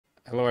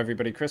Hello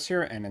everybody, Chris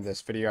here, and in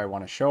this video I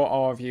want to show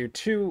all of you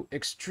two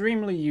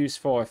extremely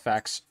useful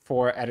effects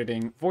for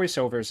editing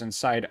voiceovers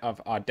inside of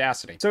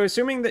Audacity. So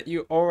assuming that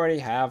you already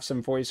have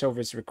some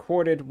voiceovers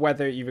recorded,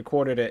 whether you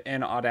recorded it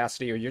in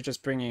Audacity or you're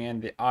just bringing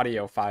in the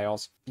audio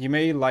files, you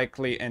may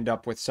likely end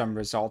up with some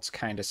results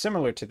kind of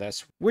similar to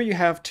this, where you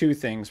have two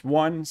things.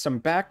 One, some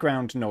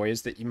background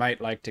noise that you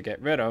might like to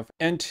get rid of,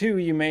 and two,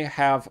 you may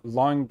have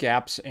long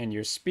gaps in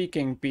your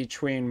speaking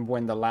between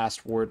when the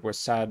last word was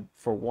said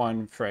for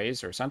one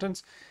phrase or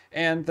sentence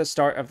and the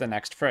start of the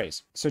next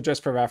phrase. So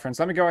just for reference,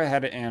 let me go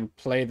ahead and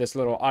play this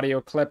little audio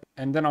clip,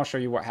 and then I'll show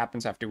you what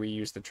happens after we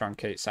use the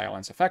Truncate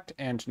Silence effect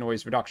and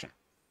noise reduction.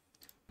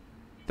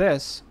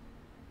 This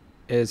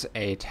is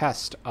a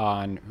test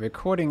on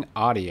recording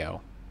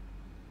audio.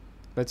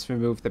 Let's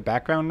remove the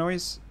background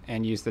noise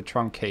and use the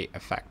truncate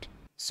effect.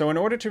 So in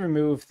order to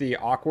remove the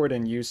awkward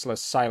and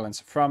useless silence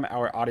from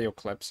our audio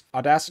clips,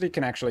 Audacity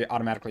can actually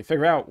automatically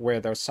figure out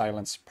where those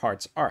silence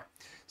parts are.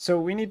 So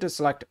we need to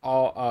select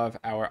all of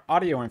our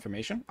audio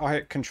information. I'll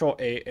hit Control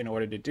A in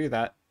order to do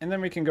that. And then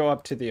we can go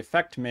up to the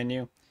Effect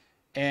menu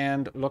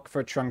and look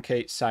for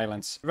Truncate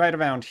Silence right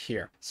around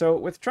here. So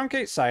with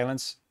Truncate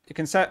Silence, you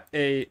can set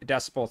a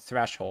decibel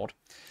threshold.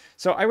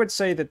 So I would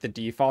say that the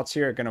defaults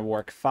here are going to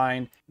work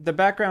fine. The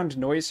background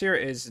noise here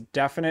is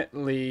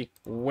definitely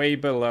way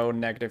below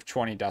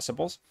 -20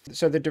 decibels.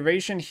 So the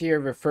duration here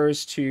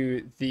refers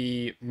to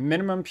the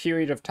minimum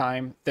period of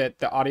time that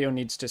the audio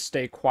needs to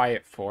stay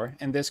quiet for.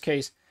 In this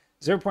case,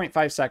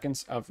 0.5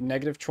 seconds of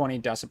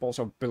 -20 decibels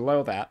or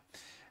below that.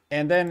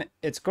 And then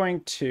it's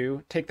going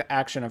to take the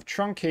action of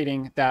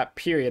truncating that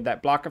period,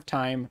 that block of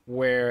time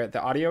where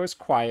the audio is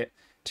quiet,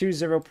 to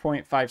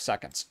 0.5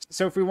 seconds.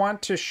 So if we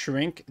want to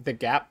shrink the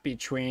gap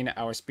between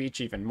our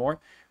speech even more,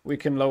 we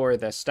can lower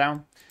this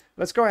down.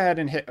 Let's go ahead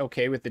and hit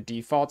OK with the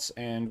defaults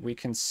and we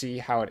can see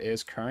how it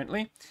is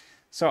currently.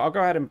 So I'll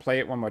go ahead and play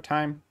it one more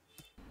time.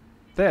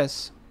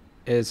 This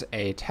is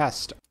a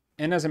test.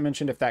 And as I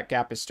mentioned, if that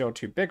gap is still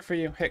too big for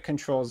you, hit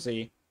Control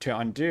Z to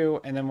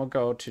undo, and then we'll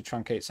go to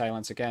Truncate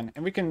Silence again.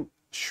 And we can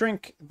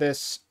shrink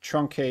this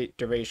truncate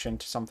duration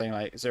to something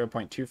like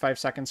 0.25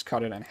 seconds,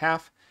 cut it in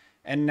half.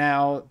 And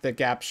now the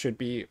gaps should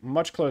be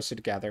much closer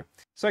together.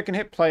 So I can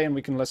hit play and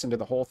we can listen to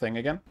the whole thing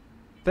again.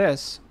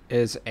 This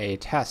is a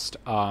test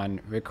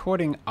on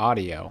recording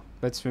audio.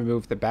 Let's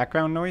remove the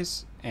background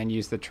noise and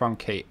use the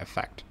truncate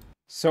effect.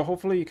 So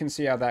hopefully you can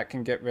see how that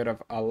can get rid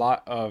of a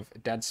lot of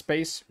dead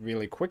space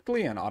really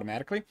quickly and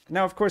automatically.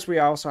 Now, of course, we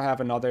also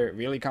have another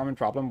really common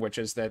problem, which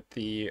is that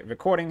the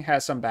recording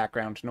has some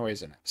background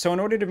noise in it. So in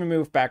order to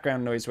remove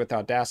background noise with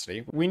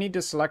Audacity, we need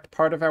to select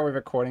part of our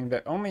recording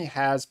that only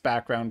has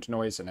background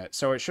noise in it.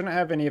 So it shouldn't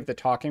have any of the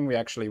talking we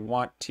actually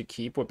want to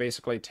keep. We're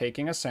basically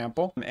taking a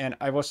sample, and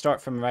I will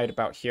start from right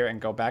about here and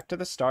go back to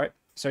the start.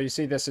 So you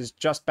see this is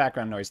just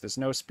background noise, there's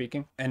no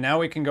speaking. And now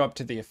we can go up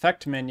to the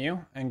Effect menu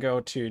and go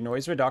to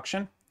Noise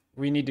Reduction.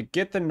 We need to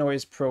get the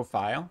noise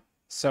profile.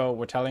 So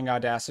we're telling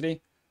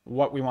Audacity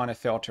what we want to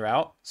filter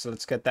out. So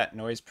let's get that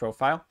noise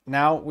profile.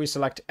 Now we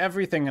select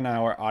everything in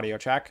our audio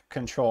track,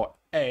 Control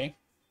A,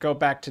 go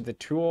back to the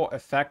Tool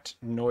Effect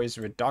Noise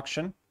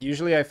Reduction.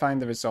 Usually I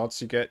find the results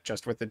you get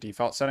just with the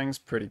default settings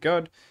pretty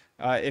good.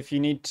 If you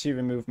need to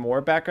remove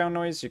more background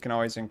noise, you can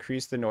always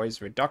increase the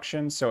noise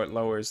reduction so it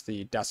lowers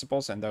the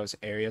decibels in those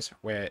areas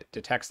where it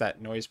detects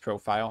that noise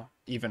profile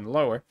even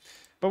lower.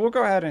 But we'll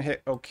go ahead and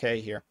hit OK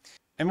here.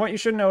 And what you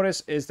should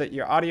notice is that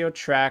your audio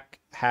track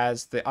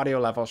has the audio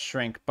level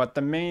shrink, but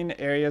the main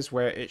areas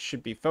where it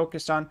should be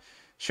focused on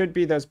should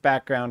be those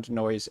background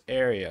noise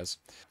areas.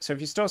 So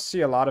if you still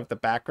see a lot of the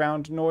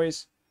background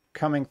noise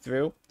coming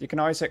through, you can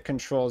always hit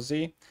Control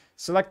Z,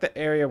 select the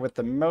area with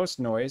the most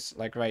noise,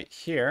 like right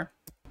here.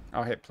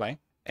 I'll hit play.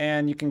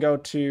 And you can go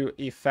to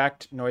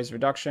Effect, Noise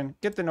Reduction,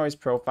 get the noise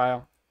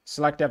profile,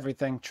 select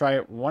everything, try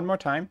it one more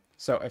time.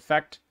 So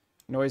Effect,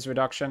 Noise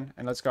Reduction,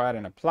 and let's go ahead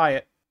and apply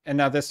it. And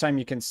now this time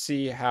you can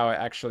see how it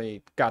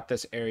actually got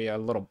this area a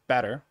little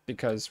better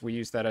because we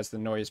use that as the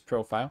noise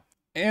profile.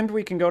 And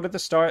we can go to the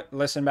start,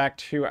 listen back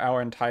to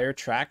our entire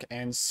track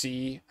and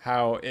see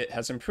how it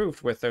has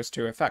improved with those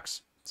two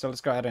effects. So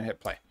let's go ahead and hit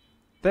play.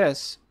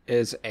 This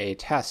is a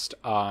test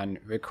on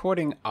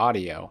recording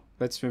audio.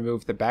 Let's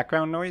remove the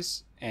background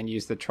noise and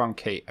use the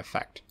truncate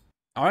effect.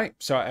 All right,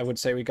 so I would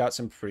say we got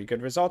some pretty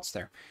good results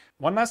there.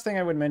 One last thing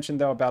I would mention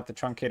though about the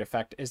truncate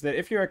effect is that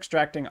if you're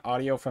extracting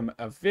audio from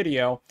a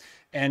video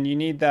and you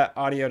need that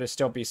audio to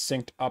still be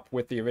synced up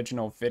with the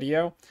original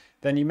video,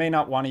 then you may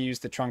not want to use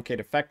the truncate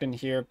effect in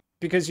here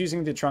because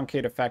using the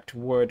truncate effect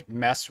would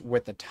mess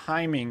with the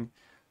timing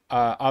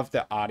of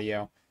the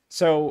audio.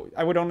 So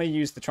I would only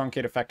use the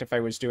truncate effect if I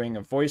was doing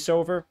a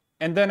voiceover,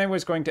 and then I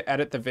was going to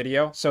edit the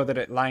video so that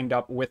it lined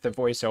up with the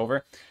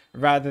voiceover,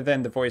 rather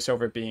than the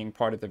voiceover being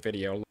part of the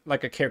video,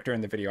 like a character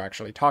in the video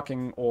actually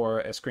talking or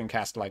a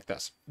screencast like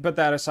this. But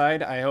that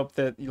aside, I hope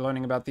that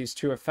learning about these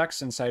two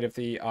effects inside of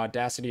the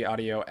Audacity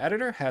audio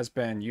editor has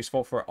been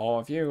useful for all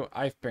of you.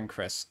 I've been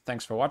Chris.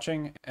 Thanks for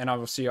watching, and I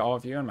will see all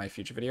of you in my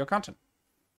future video content.